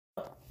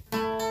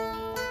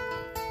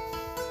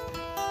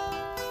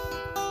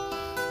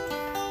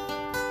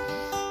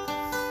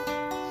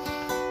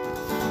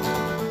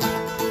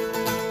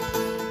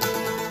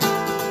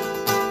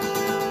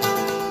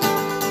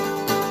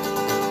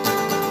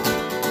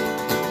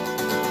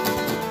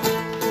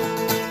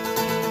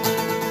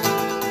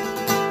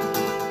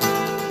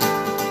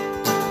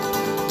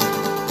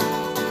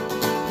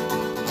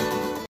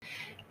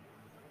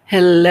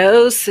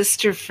Hello,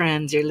 sister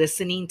friends. You're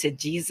listening to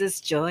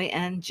Jesus, Joy,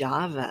 and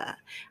Java.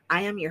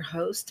 I am your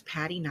host,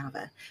 Paty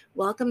Nava.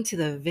 Welcome to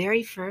the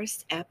very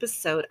first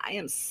episode. I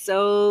am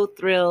so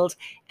thrilled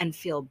and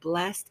feel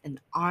blessed and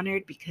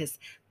honored because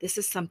this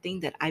is something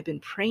that I've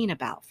been praying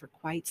about for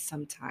quite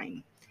some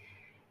time.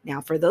 Now,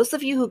 for those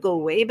of you who go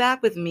way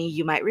back with me,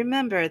 you might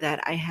remember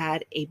that I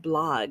had a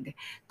blog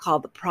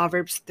called the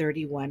Proverbs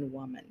 31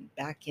 Woman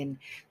back in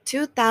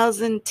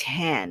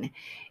 2010.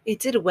 It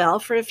did well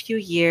for a few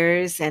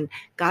years and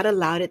God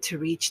allowed it to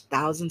reach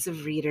thousands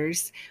of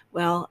readers.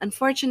 Well,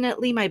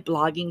 unfortunately, my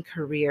blogging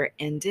career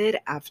ended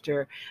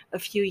after a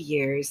few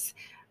years.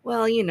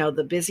 Well,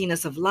 the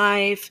busyness of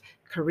life,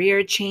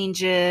 career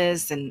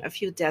changes, and a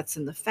few deaths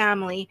in the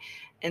family,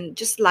 and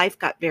just life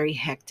got very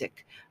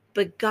hectic.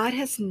 But God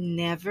has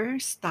never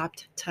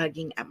stopped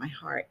tugging at my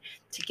heart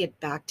to get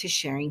back to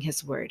sharing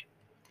His word.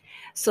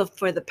 So,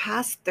 for the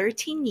past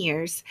 13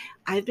 years,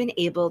 I've been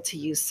able to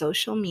use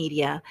social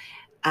media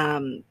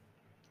um,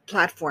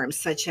 platforms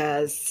such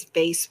as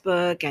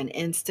Facebook and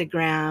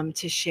Instagram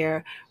to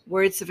share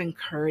words of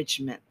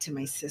encouragement to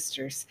my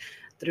sisters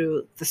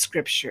through the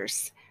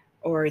scriptures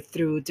or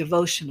through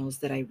devotionals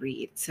that I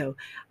read. So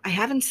I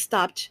haven't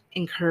stopped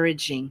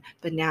encouraging,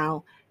 but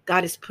now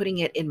God is putting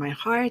it in my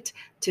heart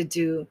to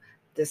do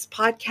this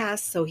podcast.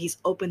 So He's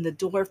opened the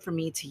door for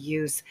me to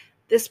use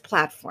this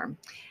platform.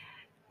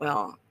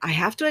 Well, I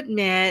have to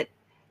admit,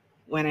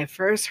 when I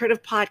first heard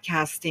of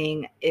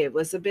podcasting, it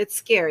was a bit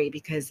scary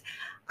because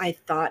I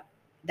thought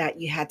that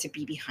you had to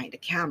be behind a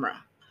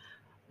camera.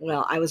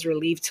 Well, I was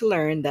relieved to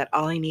learn that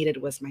all I needed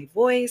was my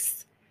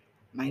voice,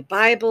 my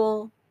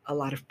Bible, a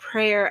lot of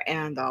prayer,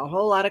 and a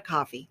whole lot of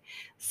coffee.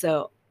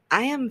 So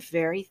I am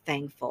very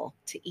thankful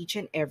to each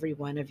and every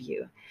one of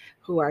you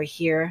who are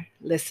here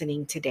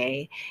listening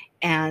today.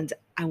 And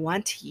I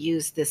want to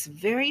use this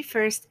very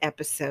first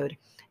episode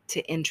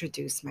to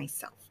introduce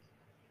myself.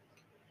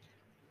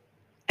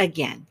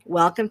 Again,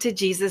 welcome to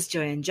Jesus,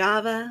 Joy, and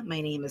Java. My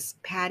name is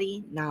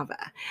Paty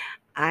Nava.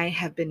 I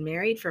have been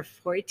married for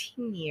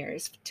 14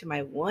 years to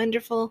my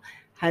wonderful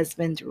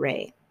husband,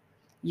 Ray.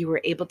 You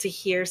were able to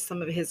hear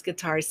some of his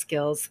guitar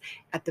skills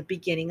at the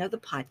beginning of the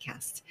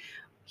podcast.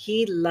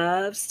 He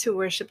loves to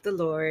worship the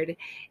Lord,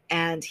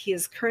 and he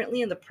is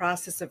currently in the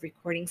process of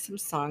recording some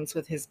songs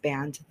with his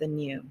band, The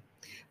New.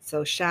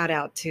 So, shout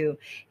out to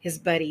his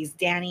buddies,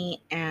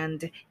 Danny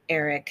and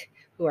Eric,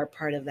 who are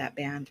part of that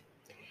band.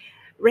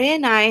 Ray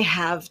and I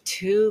have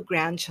two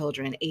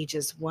grandchildren,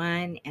 ages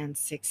 1 and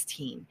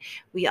 16.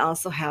 We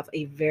also have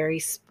a very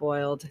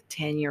spoiled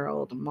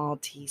 10-year-old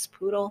Maltese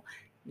poodle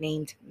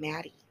named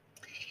Maddie.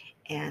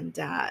 And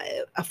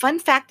a fun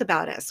fact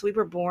about us, we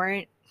were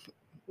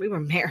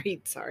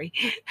married, sorry.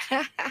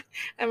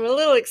 I'm a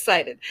little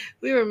excited.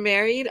 We were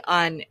married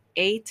on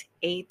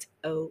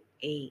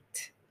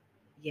 8808.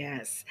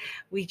 Yes,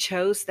 we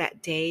chose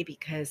that day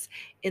because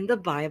in the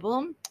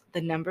Bible,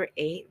 the number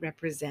 8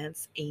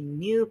 represents a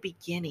new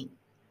beginning.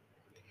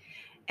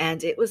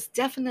 And it was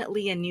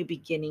definitely a new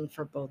beginning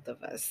for both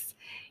of us.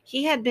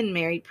 He had been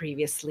married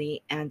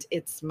previously, and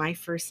it's my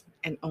first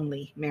and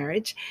only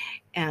marriage.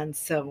 And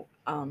so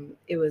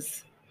it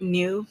was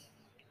new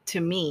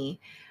to me,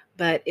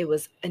 but it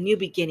was a new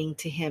beginning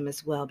to him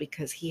as well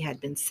because he had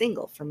been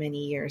single for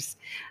many years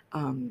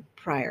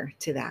prior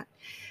to that.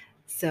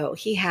 So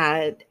he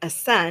had a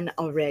son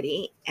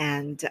already,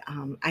 and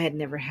I've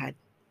never had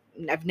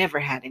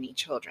any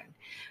children.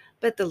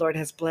 But the Lord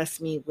has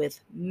blessed me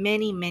with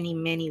many, many,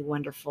 many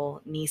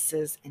wonderful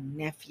nieces and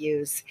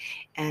nephews,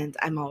 and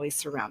I'm always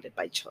surrounded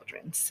by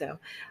children. So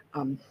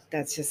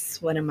that's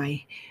just one of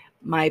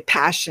my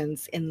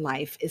passions in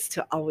life is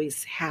to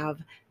always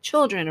have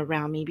children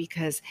around me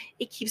because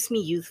it keeps me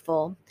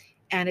youthful,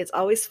 and it's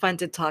always fun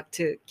to talk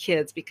to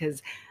kids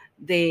because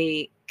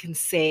they can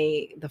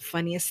say the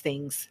funniest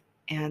things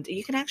and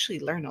you can actually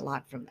learn a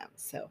lot from them.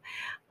 So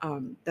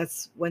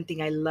that's one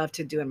thing I love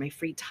to do in my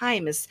free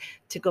time is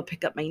to go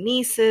pick up my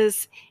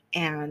nieces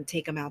and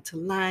take them out to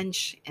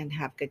lunch and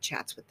have good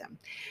chats with them.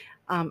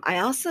 I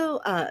also,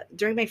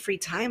 during my free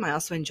time, I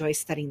also enjoy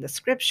studying the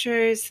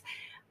scriptures.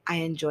 I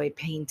enjoy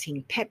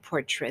painting pet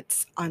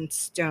portraits on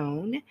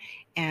stone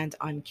and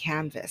on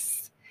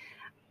canvas.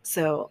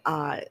 So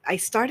I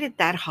started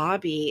that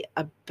hobby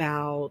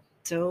about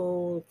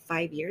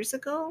 5 years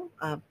ago,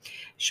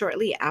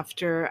 shortly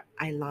after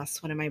I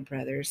lost one of my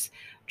brothers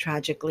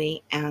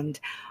tragically. And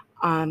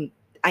um,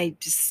 I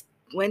just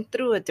went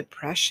through a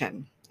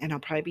depression. And I'll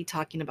probably be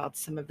talking about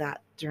some of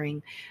that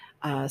during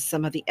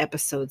some of the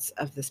episodes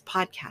of this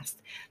podcast.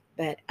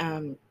 But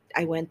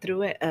I went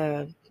through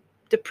a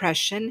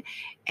depression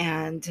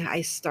and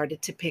I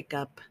started to pick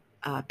up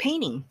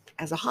painting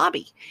as a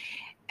hobby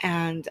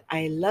and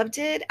I loved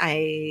it.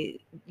 I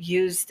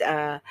used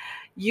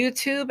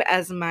YouTube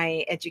as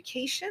my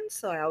education.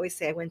 So I always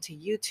say I went to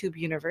YouTube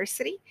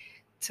University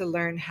to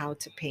learn how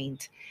to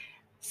paint.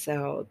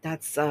 So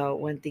that's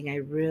one thing I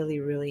really,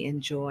 really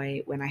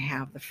enjoy when I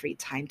have the free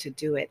time to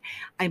do it.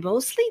 I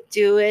mostly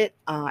do it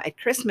at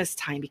Christmas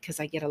time because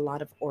I get a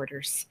lot of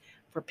orders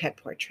for pet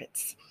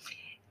portraits.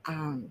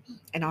 Um,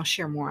 and I'll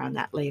share more on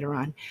that later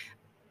on.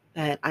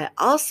 But I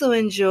also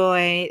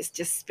enjoy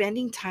just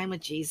spending time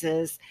with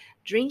Jesus,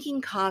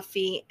 drinking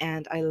coffee,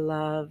 and I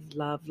love,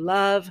 love,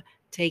 love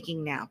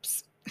taking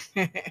naps.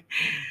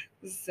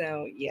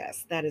 So,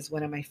 yes, that is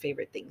one of my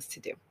favorite things to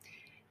do.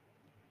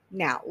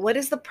 Now, what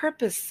is the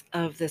purpose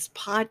of this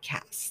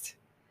podcast?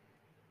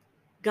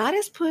 God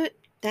has put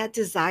that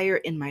desire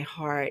in my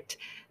heart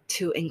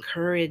to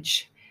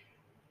encourage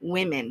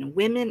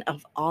women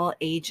of all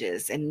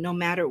ages, and no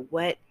matter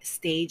what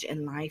stage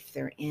in life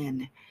they're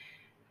in.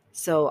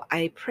 So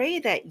I pray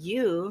that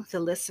you, the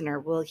listener,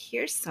 will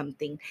hear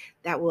something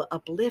that will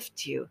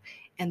uplift you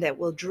and that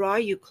will draw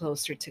you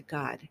closer to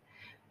God.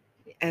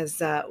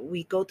 As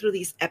we go through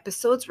these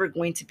episodes, we're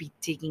going to be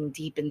digging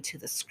deep into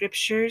the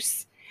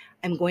scriptures.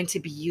 I'm going to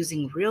be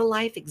using real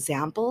life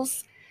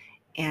examples,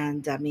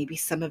 and maybe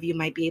some of you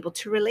might be able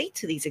to relate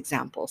to these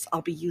examples.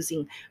 I'll be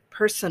using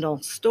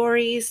personal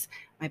stories,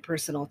 my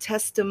personal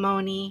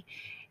testimony,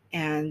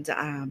 and,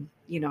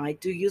 I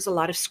do use a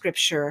lot of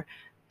scripture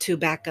to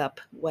back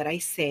up what I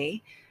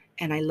say.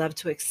 And I love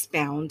to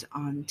expound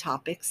on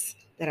topics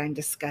that I'm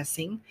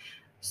discussing.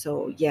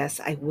 So, yes,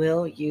 I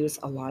will use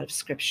a lot of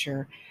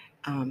scripture.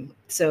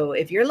 So,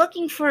 if you're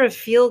looking for a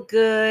feel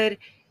good,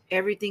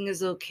 everything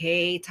is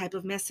okay type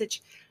of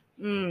message,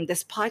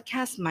 this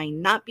podcast might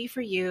not be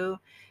for you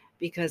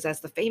because, as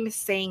the famous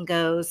saying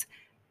goes,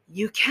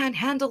 you can't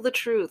handle the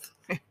truth.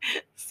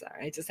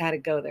 Sorry, I just had to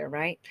go there,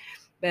 right?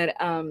 But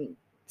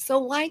so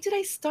why did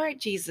I start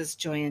Jesus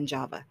Joy in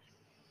Java?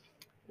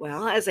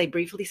 Well, as I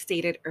briefly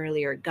stated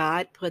earlier,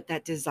 God put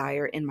that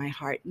desire in my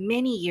heart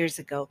many years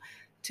ago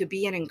to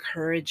be an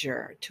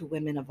encourager to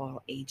women of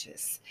all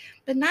ages,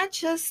 but not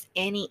just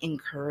any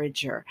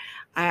encourager.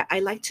 I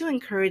like to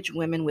encourage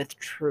women with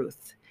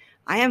truth.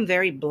 I am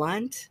very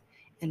blunt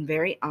and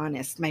very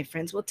honest. My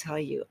friends will tell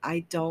you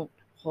I don't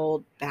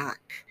hold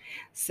back.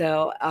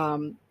 So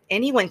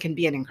anyone can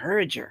be an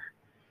encourager.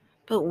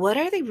 But what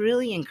are they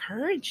really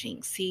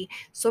encouraging? See,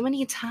 so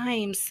many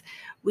times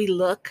we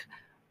look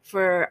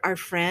for our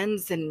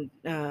friends and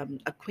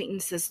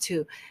acquaintances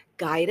to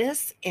guide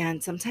us,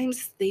 and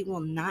sometimes they will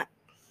not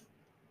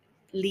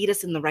lead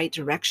us in the right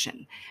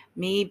direction.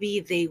 Maybe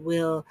they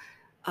will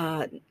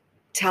uh,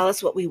 tell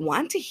us what we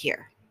want to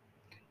hear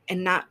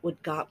and not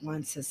what God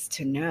wants us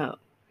to know.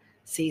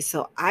 See,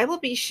 so I will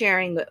be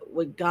sharing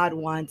what God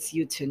wants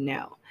you to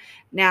know.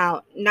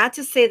 Now, not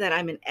to say that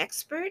I'm an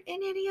expert in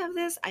any of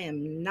this. I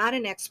am not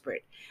an expert.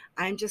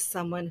 I'm just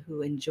someone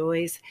who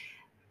enjoys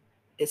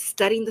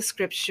studying the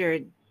scripture,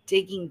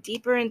 digging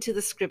deeper into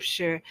the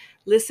scripture,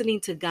 listening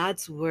to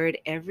God's word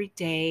every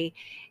day.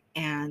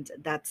 And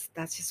that's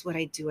just what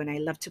I do. And I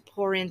love to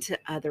pour into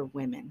other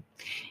women.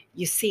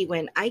 You see,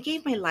 when I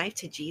gave my life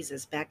to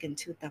Jesus back in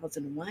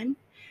 2001,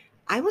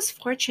 I was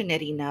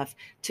fortunate enough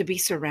to be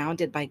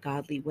surrounded by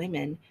godly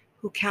women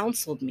who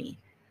counseled me,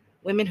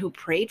 women who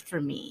prayed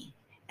for me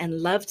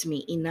and loved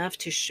me enough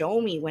to show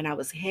me when I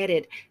was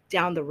headed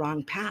down the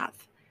wrong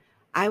path.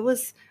 I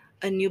was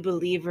a new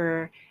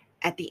believer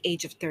at the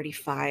age of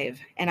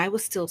 35, and I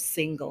was still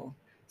single.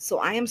 So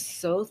I am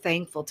so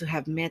thankful to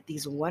have met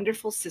these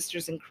wonderful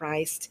sisters in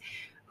Christ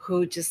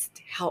who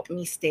just helped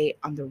me stay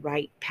on the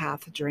right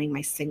path during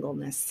my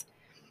singleness.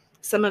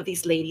 Some of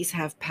these ladies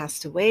have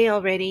passed away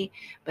already,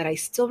 but I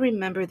still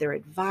remember their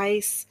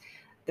advice,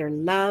 their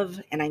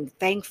love, and I'm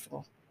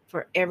thankful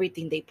for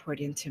everything they poured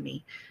into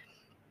me.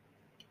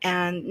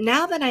 And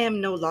now that I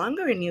am no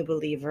longer a new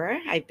believer,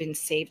 I've been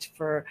saved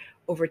for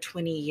over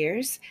 20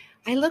 years.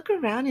 I look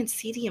around and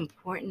see the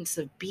importance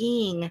of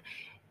being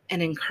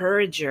an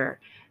encourager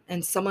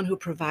and someone who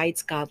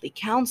provides godly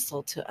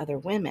counsel to other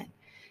women.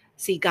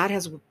 See, God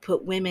has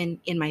put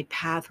women in my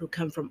path who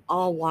come from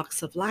all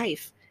walks of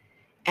life.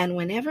 And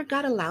whenever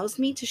God allows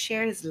me to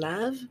share his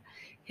love,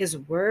 his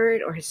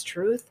word, or his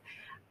truth,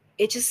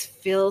 it just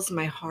fills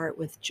my heart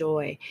with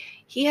joy.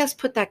 He has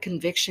put that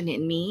conviction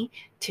in me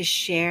to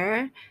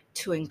share,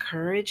 to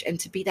encourage, and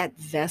to be that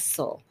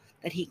vessel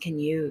that he can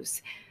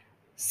use.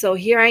 So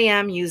here I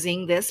am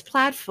using this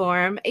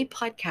platform, a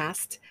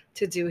podcast,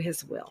 to do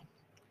his will.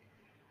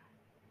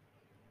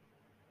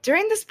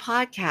 During this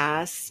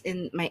podcast,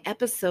 in my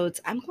episodes,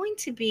 I'm going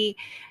to be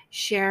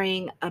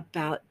sharing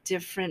about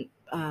different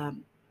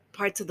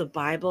parts of the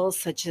Bible,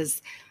 such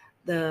as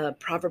the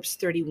Proverbs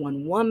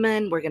 31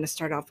 woman. We're going to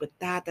start off with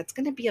that. That's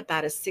going to be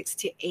about a 6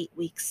 to 8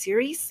 week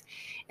series.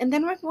 And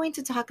then we're going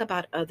to talk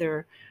about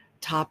other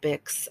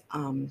topics.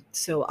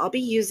 So I'll be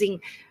using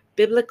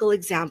biblical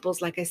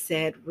examples, like I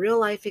said, real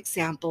life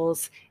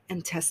examples,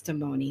 and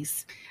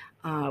testimonies.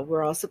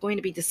 We're also going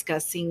to be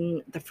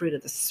discussing the fruit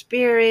of the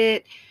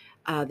Spirit,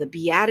 the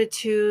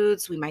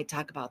Beatitudes. We might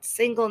talk about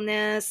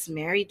singleness,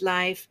 married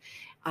life,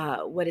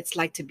 what it's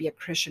like to be a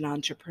Christian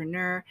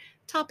entrepreneur,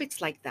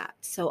 topics like that.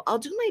 So I'll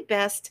do my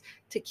best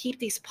to keep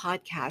these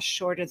podcasts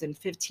shorter than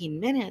 15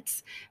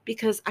 minutes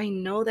because I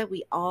know that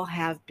we all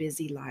have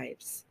busy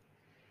lives.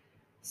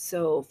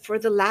 So, for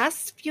the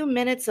last few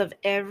minutes of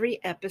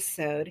every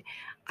episode,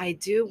 I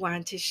do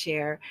want to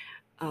share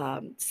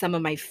some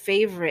of my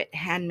favorite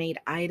handmade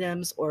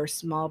items or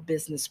small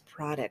business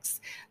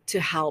products to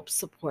help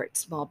support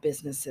small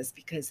businesses,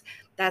 because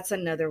that's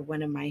another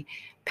one of my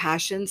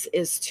passions,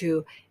 is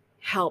to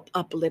help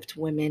uplift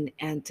women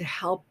and to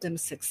help them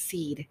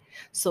succeed.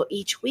 So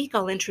each week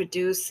I'll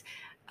introduce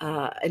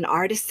an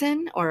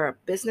artisan or a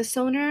business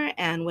owner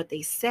and what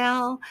they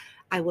sell.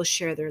 I will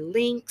share their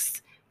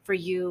links for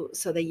you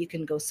so that you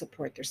can go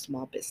support their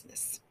small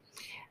business.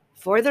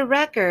 For the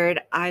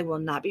record, I will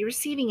not be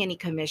receiving any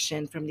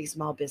commission from these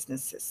small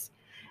businesses.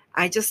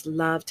 I just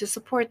love to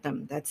support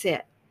them. That's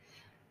it.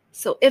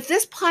 So if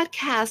this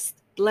podcast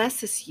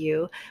blesses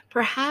you,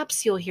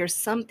 perhaps you'll hear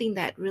something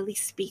that really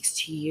speaks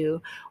to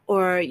you,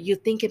 or you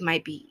think it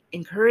might be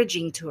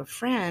encouraging to a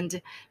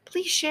friend,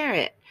 please share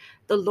it.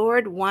 The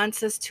Lord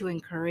wants us to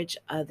encourage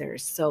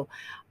others. So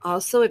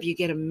also, if you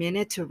get a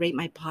minute to rate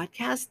my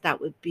podcast, that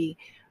would be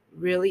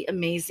really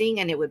amazing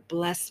and it would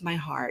bless my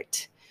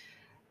heart.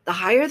 The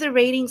higher the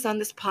ratings on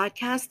this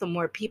podcast, the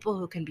more people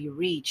who can be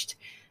reached.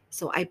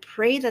 So I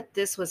pray that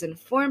this was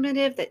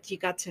informative, that you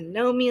got to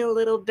know me a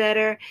little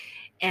better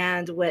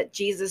and what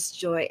Jesus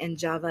Joy and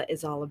Java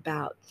is all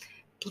about.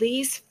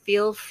 Please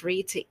feel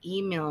free to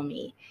email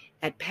me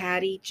at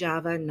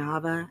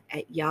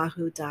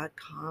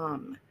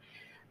pattyjavanava@yahoo.com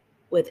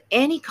with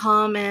any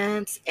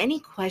comments, any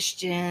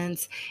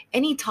questions,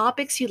 any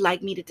topics you'd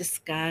like me to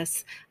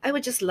discuss. I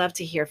would just love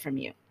to hear from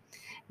you.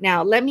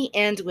 Now, let me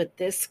end with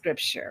this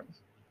scripture.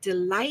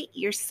 Delight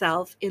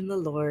yourself in the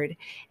Lord,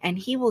 and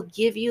he will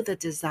give you the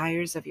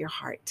desires of your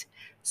heart.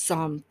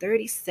 Psalm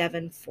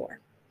 37:4.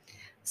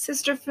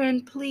 Sister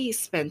friend, please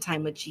spend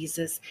time with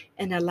Jesus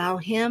and allow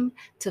him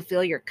to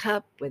fill your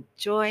cup with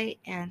joy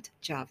and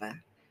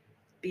Java.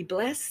 Be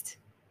blessed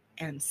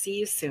and see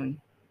you soon.